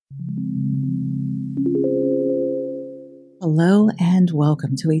Hello and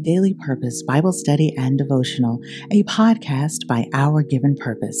welcome to a Daily Purpose Bible Study and Devotional, a podcast by Our Given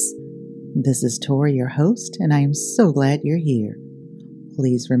Purpose. This is Tori, your host, and I am so glad you're here.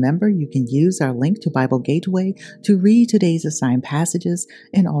 Please remember you can use our link to Bible Gateway to read today's assigned passages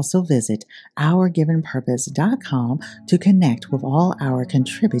and also visit OurGivenPurpose.com to connect with all our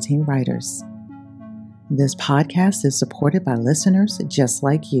contributing writers. This podcast is supported by listeners just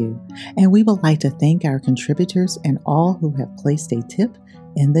like you, and we would like to thank our contributors and all who have placed a tip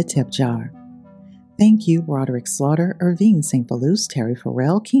in the tip jar. Thank you, Roderick Slaughter, Irvine St. Felus, Terry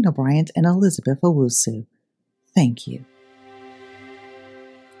Farrell, Keena Bryant, and Elizabeth Owusu. Thank you.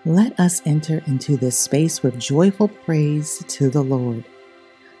 Let us enter into this space with joyful praise to the Lord.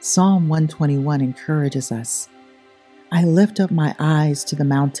 Psalm 121 encourages us. I lift up my eyes to the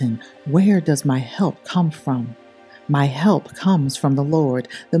mountain. Where does my help come from? My help comes from the Lord,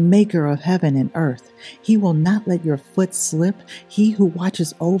 the maker of heaven and earth. He will not let your foot slip. He who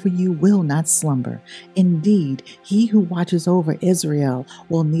watches over you will not slumber. Indeed, he who watches over Israel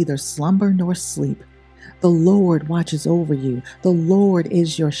will neither slumber nor sleep. The Lord watches over you. The Lord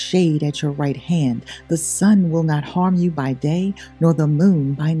is your shade at your right hand. The sun will not harm you by day, nor the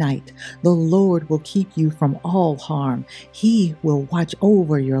moon by night. The Lord will keep you from all harm. He will watch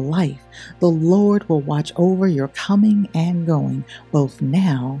over your life. The Lord will watch over your coming and going, both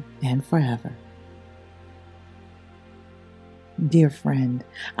now and forever. Dear friend,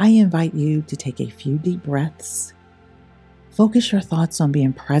 I invite you to take a few deep breaths. Focus your thoughts on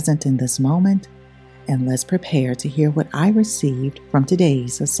being present in this moment, and let's prepare to hear what I received from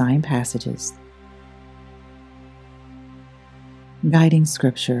today's assigned passages. Guiding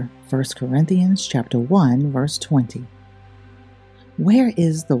Scripture, 1 Corinthians chapter 1, verse 20. Where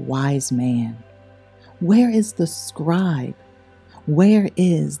is the wise man? Where is the scribe? Where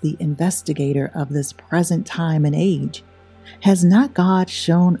is the investigator of this present time and age? Has not God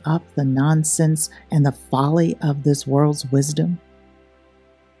shown up the nonsense and the folly of this world's wisdom?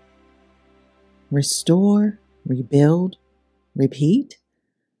 Restore, Rebuild, Repeat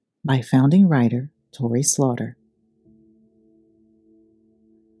by founding writer Tori Slaughter.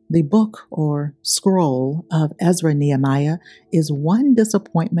 The book or scroll of Ezra Nehemiah is one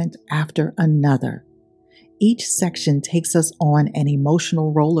disappointment after another. Each section takes us on an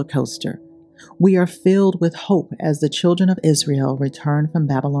emotional roller coaster. We are filled with hope as the children of Israel return from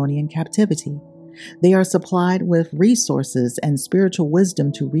Babylonian captivity. They are supplied with resources and spiritual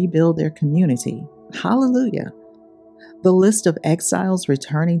wisdom to rebuild their community. Hallelujah! The list of exiles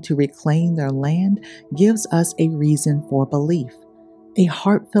returning to reclaim their land gives us a reason for belief, a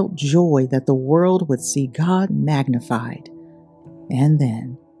heartfelt joy that the world would see God magnified. And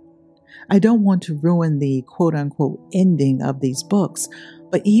then, I don't want to ruin the quote-unquote ending of these books,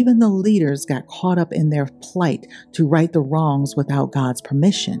 but even the leaders got caught up in their plight to right the wrongs without God's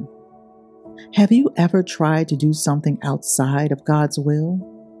permission. Have you ever tried to do something outside of God's will?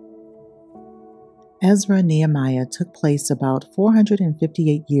 Ezra Nehemiah took place about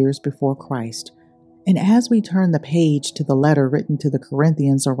 458 years before Christ, and as we turn the page to the letter written to the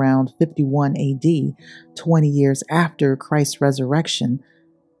Corinthians around 51 AD, 20 years after Christ's resurrection,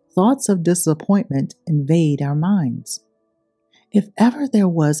 thoughts of disappointment invade our minds. If ever there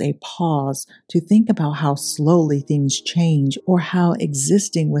was a pause to think about how slowly things change or how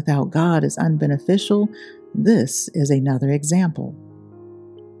existing without God is unbeneficial, this is another example.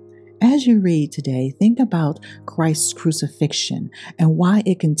 As you read today, think about Christ's crucifixion and why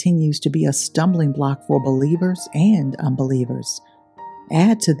it continues to be a stumbling block for believers and unbelievers.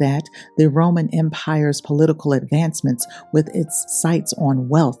 Add to that the Roman Empire's political advancements with its sights on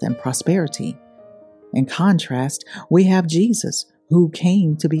wealth and prosperity. In contrast, we have Jesus, who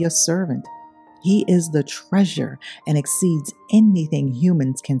came to be a servant. He is the treasure and exceeds anything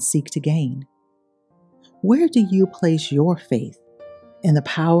humans can seek to gain. Where do you place your faith? In the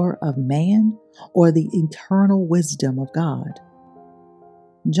power of man or the eternal wisdom of God?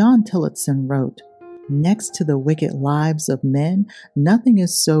 John Tillotson wrote, "Next to the wicked lives of men, nothing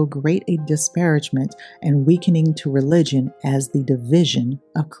is so great a disparagement and weakening to religion as the division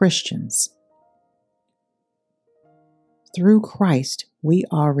of Christians." Through Christ, we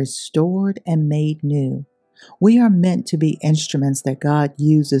are restored and made new. We are meant to be instruments that God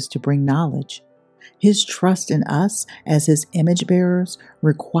uses to bring knowledge. His trust in us as His image bearers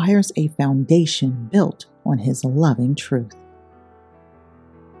requires a foundation built on His loving truth.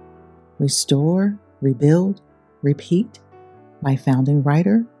 Restore, Rebuild, Repeat by founding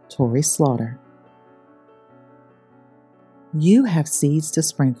writer Tori Slaughter. You have seeds to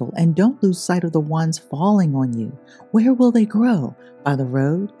sprinkle, and don't lose sight of the ones falling on you. Where will they grow? By the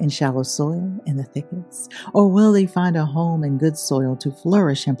road, in shallow soil, in the thickets? Or will they find a home in good soil to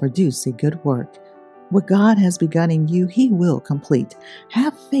flourish and produce a good work? What God has begun in you, He will complete.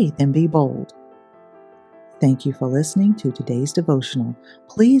 Have faith and be bold. Thank you for listening to today's devotional.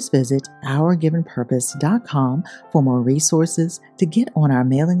 Please visit OurGivenPurpose.com for more resources to get on our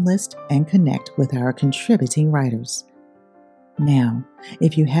mailing list and connect with our contributing writers. Now,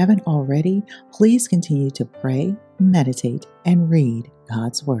 if you haven't already, please continue to pray, meditate, and read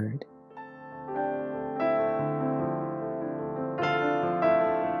God's Word.